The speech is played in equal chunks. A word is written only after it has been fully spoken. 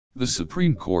The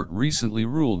Supreme Court recently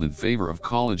ruled in favor of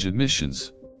college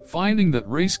admissions, finding that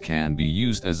race can be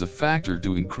used as a factor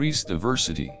to increase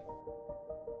diversity.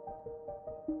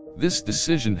 This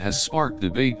decision has sparked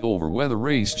debate over whether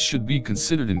race should be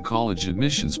considered in college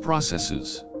admissions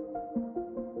processes.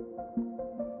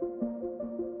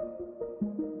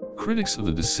 Critics of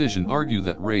the decision argue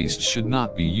that race should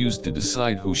not be used to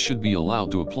decide who should be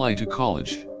allowed to apply to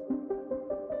college.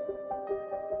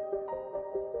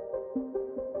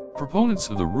 Proponents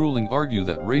of the ruling argue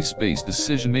that race-based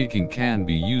decision-making can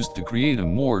be used to create a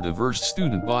more diverse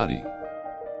student body.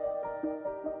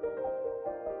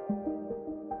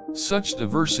 Such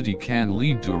diversity can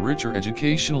lead to a richer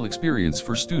educational experience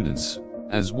for students,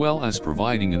 as well as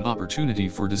providing an opportunity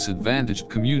for disadvantaged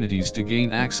communities to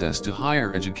gain access to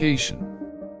higher education.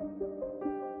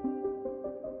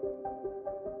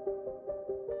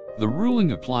 The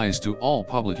ruling applies to all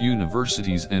public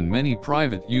universities and many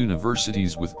private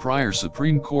universities with prior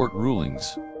Supreme Court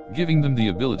rulings, giving them the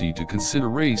ability to consider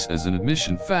race as an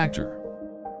admission factor.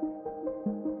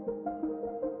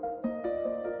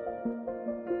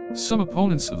 Some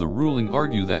opponents of the ruling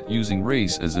argue that using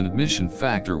race as an admission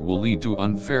factor will lead to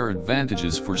unfair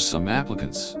advantages for some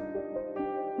applicants.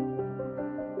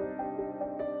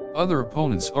 Other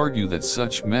opponents argue that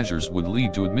such measures would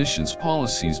lead to admissions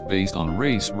policies based on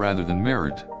race rather than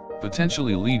merit,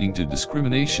 potentially leading to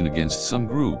discrimination against some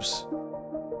groups.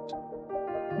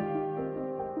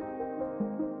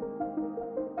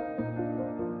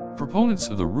 Proponents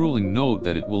of the ruling note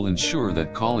that it will ensure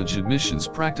that college admissions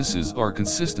practices are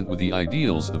consistent with the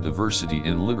ideals of diversity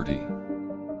and liberty.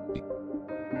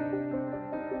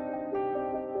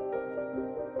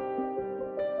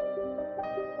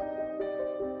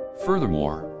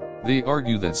 Furthermore, they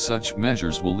argue that such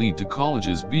measures will lead to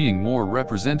colleges being more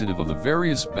representative of the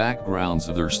various backgrounds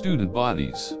of their student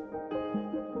bodies.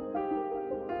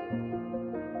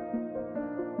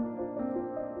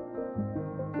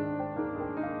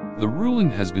 The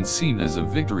ruling has been seen as a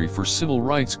victory for civil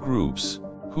rights groups,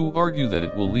 who argue that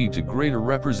it will lead to greater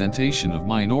representation of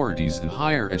minorities in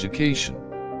higher education.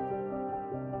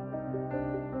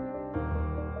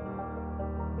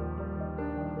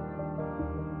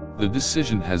 The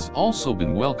decision has also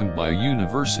been welcomed by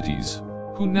universities,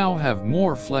 who now have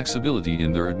more flexibility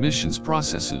in their admissions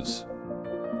processes.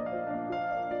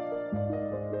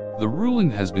 The ruling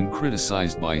has been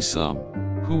criticized by some,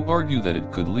 who argue that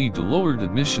it could lead to lowered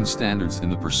admission standards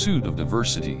in the pursuit of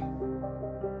diversity.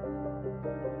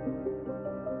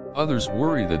 Others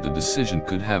worry that the decision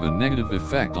could have a negative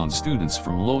effect on students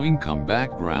from low-income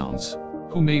backgrounds,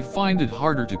 who may find it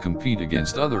harder to compete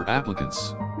against other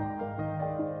applicants.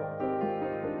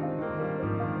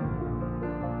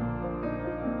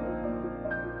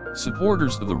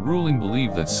 Supporters of the ruling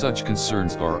believe that such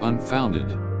concerns are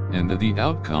unfounded, and that the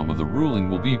outcome of the ruling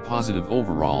will be positive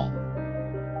overall.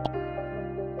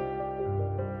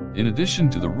 In addition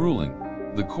to the ruling,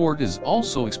 the court is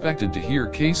also expected to hear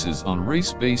cases on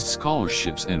race-based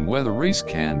scholarships and whether race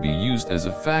can be used as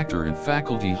a factor in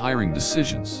faculty hiring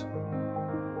decisions.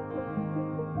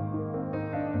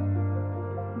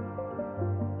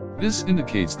 This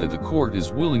indicates that the court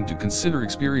is willing to consider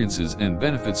experiences and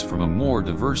benefits from a more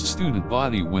diverse student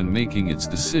body when making its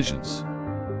decisions.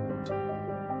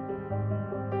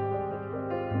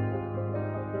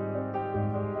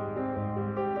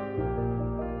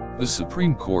 The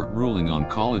Supreme Court ruling on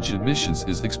college admissions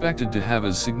is expected to have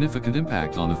a significant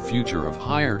impact on the future of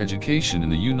higher education in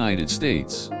the United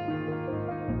States.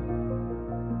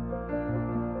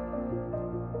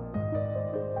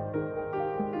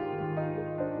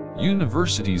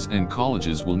 Universities and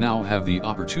colleges will now have the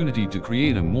opportunity to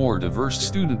create a more diverse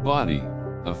student body,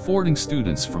 affording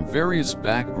students from various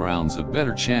backgrounds a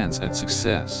better chance at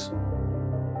success.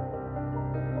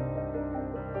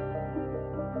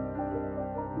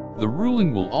 The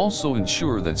ruling will also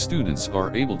ensure that students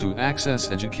are able to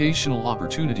access educational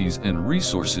opportunities and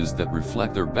resources that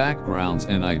reflect their backgrounds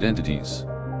and identities.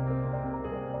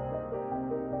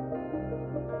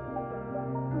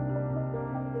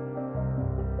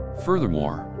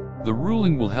 Furthermore, the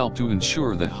ruling will help to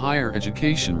ensure that higher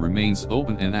education remains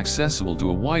open and accessible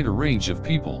to a wider range of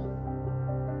people.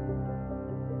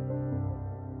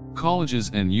 Colleges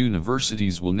and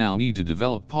universities will now need to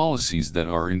develop policies that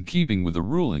are in keeping with the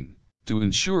ruling, to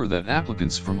ensure that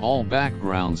applicants from all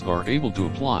backgrounds are able to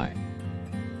apply.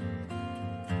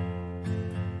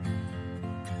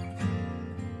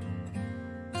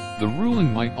 The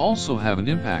ruling might also have an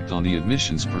impact on the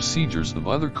admissions procedures of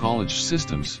other college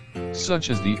systems,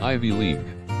 such as the Ivy League.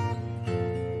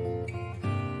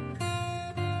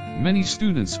 Many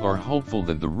students are hopeful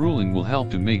that the ruling will help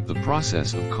to make the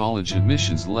process of college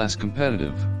admissions less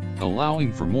competitive,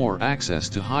 allowing for more access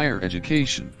to higher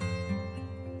education.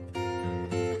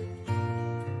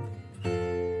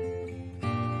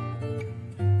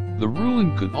 The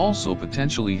ruling could also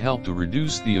potentially help to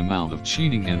reduce the amount of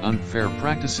cheating and unfair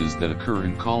practices that occur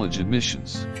in college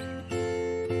admissions.